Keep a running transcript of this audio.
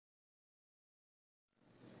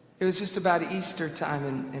It was just about Easter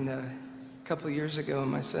time, and a couple of years ago,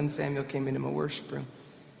 and my son Samuel came into my worship room,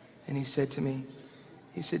 and he said to me,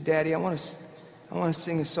 he said, "Daddy, I want to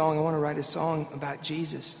sing a song. I want to write a song about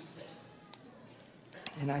Jesus."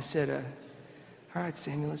 And I said, "All right,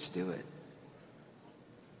 Samuel, let's do it."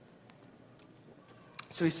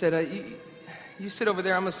 So he said, you sit over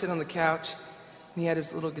there. I'm going to sit on the couch. And he had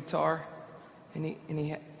his little guitar, and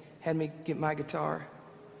he had me get my guitar.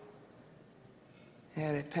 I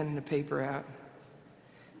had a pen and a paper out.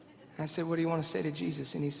 I said, "What do you want to say to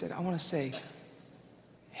Jesus?" And he said, "I want to say,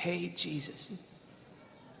 'Hey, Jesus.'"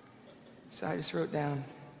 So I just wrote down,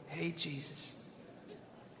 "Hey, Jesus."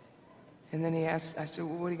 And then I said,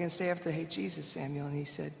 "Well, what are you going to say after 'Hey, Jesus,' Samuel?" And he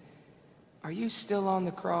said, "Are you still on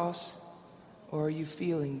the cross, or are you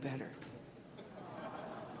feeling better?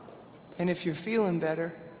 And if you're feeling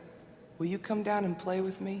better, will you come down and play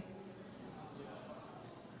with me?"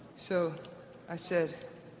 So I said,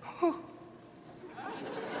 "Oh."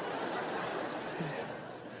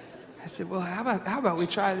 I said, "Well, how about we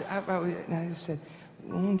try? And I just said,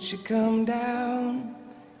 "Won't you come down,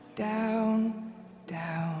 down,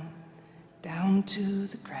 down, down to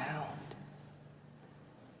the ground?"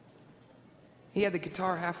 He had the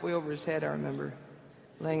guitar halfway over his head, I remember,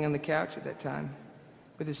 laying on the couch at that time,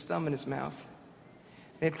 with his thumb in his mouth.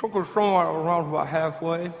 And he took his thumb out around about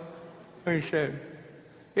halfway, and he said,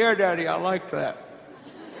 "Yeah, Daddy, I like that."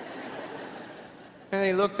 And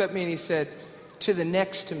he looked at me and he said, "To the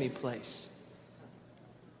next to me place."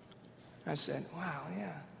 I said, "Wow,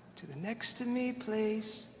 yeah, to the next to me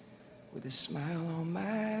place, with a smile on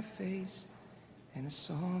my face and a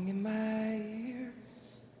song in my ear."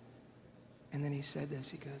 And then he said this,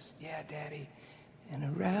 he goes, "Yeah, Daddy, and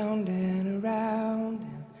around and around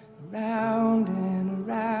and around and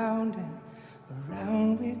around and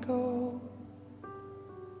around we go.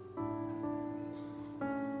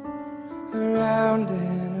 Around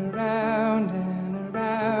and around and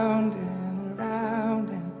around and around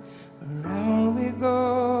and around we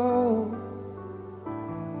go."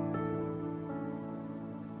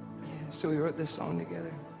 Yeah, so we wrote this song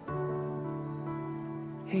together.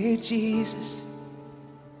 Hey, Jesus,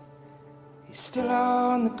 you still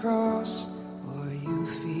on the cross, or are you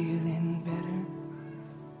feeling better?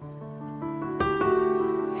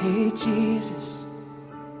 Hey, Jesus,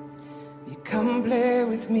 you come play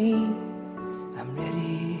with me. I'm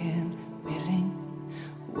ready and willing.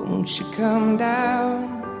 Won't you come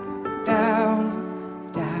down,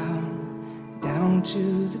 down, down, down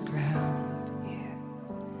to the ground? Yeah,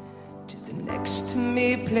 to the next to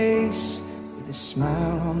me place, with a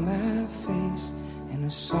smile on my face and a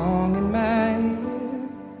song in my ear.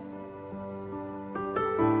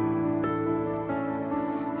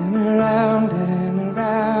 And around and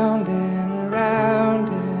around and around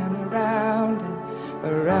and around and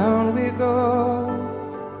around we go.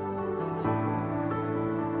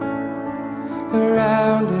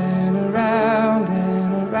 Around and around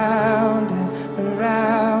and around and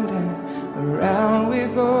around and around we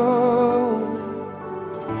go.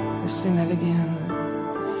 Let's sing that again.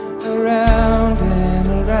 Around and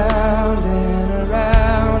around and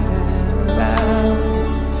around and around,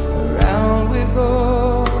 around we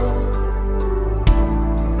go.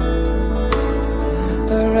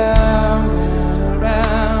 Around and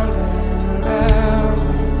around and around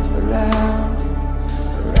and around,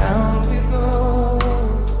 around we go.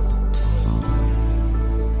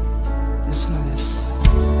 Listen to this.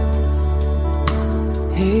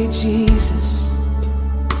 Hey, Jesus,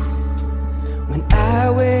 when I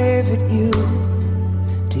wave at you,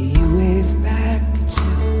 do you wave back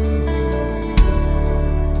too?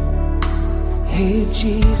 Hey,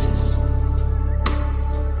 Jesus,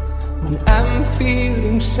 when I'm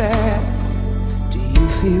feeling sad, do you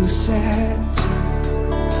feel sad too?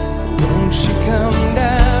 Won't you come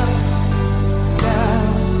down,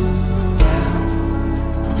 down, down,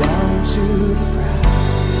 down to the ground,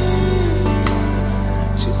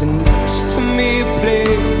 to the next to me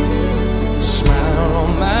place, a smile on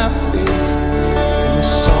my face and a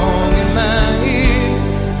song in my ear.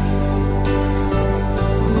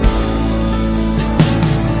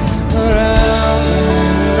 Around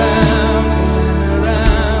and around and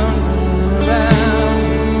around and around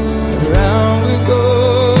and around we go.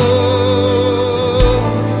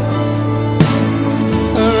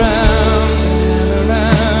 Around and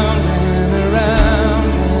around and around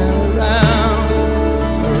and around,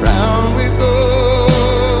 around we go.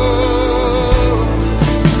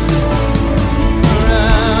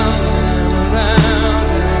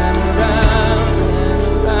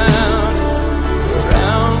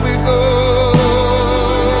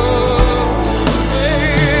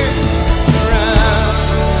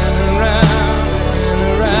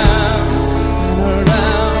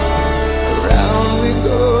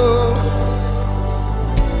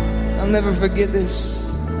 never forget this.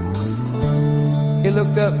 He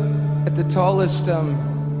looked up at the tallest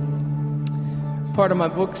part of my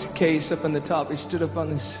bookcase up on the top. He stood up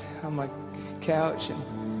on my couch,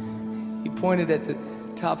 and he pointed at the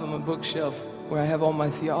top of my bookshelf where I have all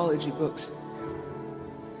my theology books.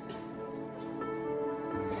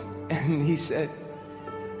 And he said,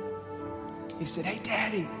 "Hey,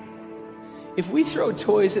 Daddy, if we throw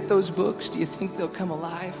toys at those books, do you think they'll come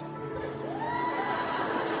alive?"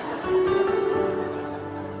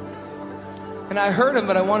 And I heard him,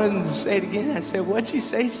 but I wanted him to say it again. I said, "What'd you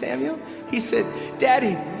say, Samuel?" He said,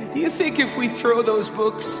 "Daddy, do you think if we throw those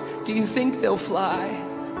books, do you think they'll fly?"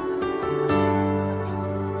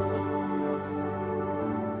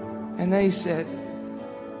 And then he said,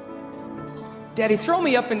 "Daddy, throw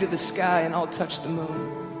me up into the sky and I'll touch the moon."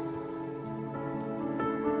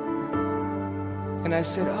 And I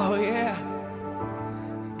said, "Oh yeah."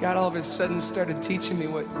 God all of a sudden started teaching me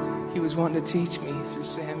what he was wanting to teach me through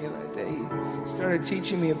Samuel that day. He started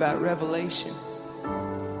teaching me about revelation.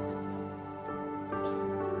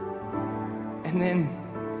 And then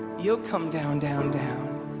you'll come down, down, down.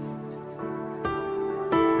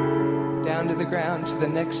 Down to the ground, to the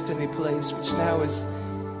next to me place, which now is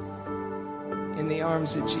in the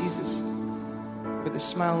arms of Jesus, with a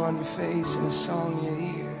smile on your face and a song in your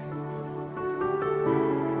ear.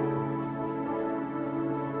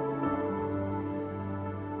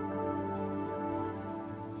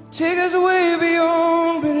 Take us way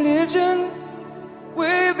beyond religion,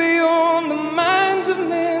 way beyond the minds of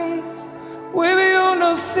men, way beyond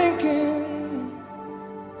our thinking.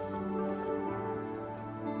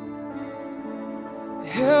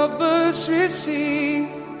 Help us receive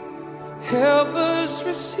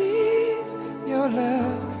your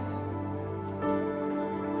love.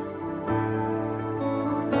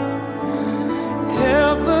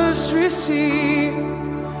 Help us receive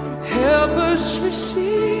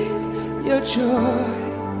your joy.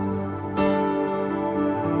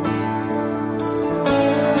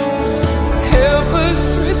 Help us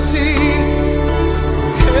receive,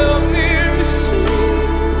 help me receive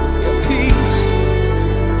your peace.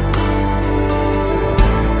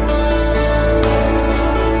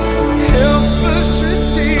 Help us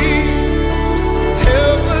receive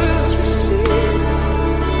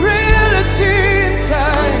reality in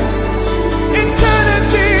time,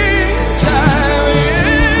 eternity.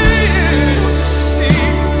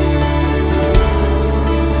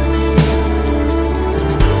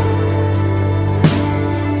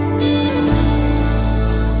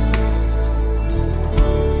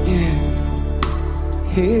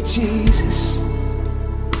 Hey Jesus,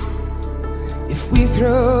 if we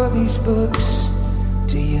throw these books,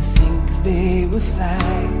 do you think they will fly?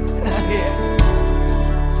 Yeah.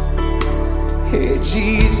 Hey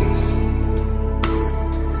Jesus,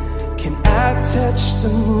 can I touch the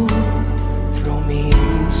moon? Throw me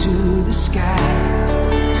into the sky,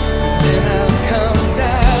 then I'll come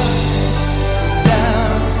down,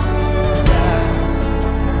 down, down,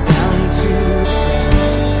 down to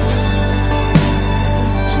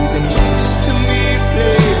the next to me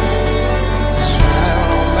place, smile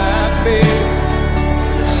on my face,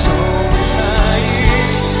 the song in my ear,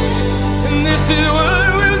 and this is what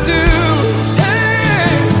we'll do.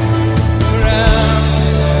 Hey, around,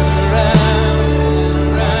 around,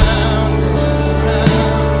 around, around,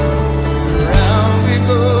 around we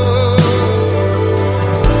go.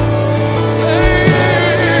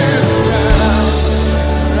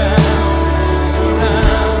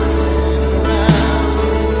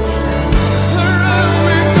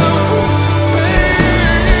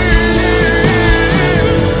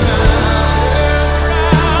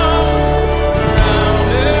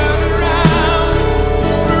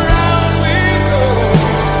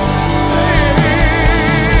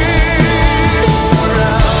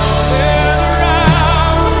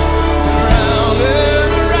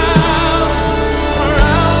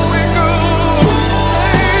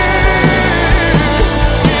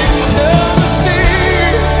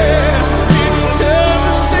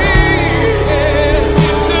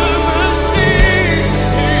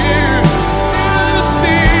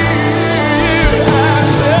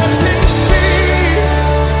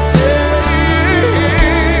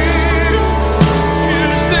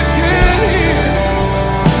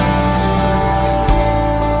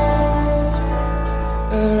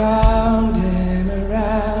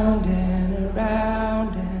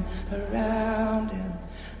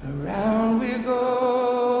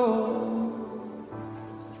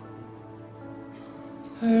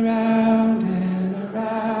 Around and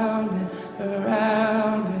around and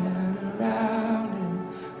around and around and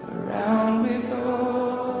around we go.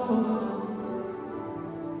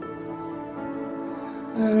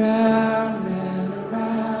 around.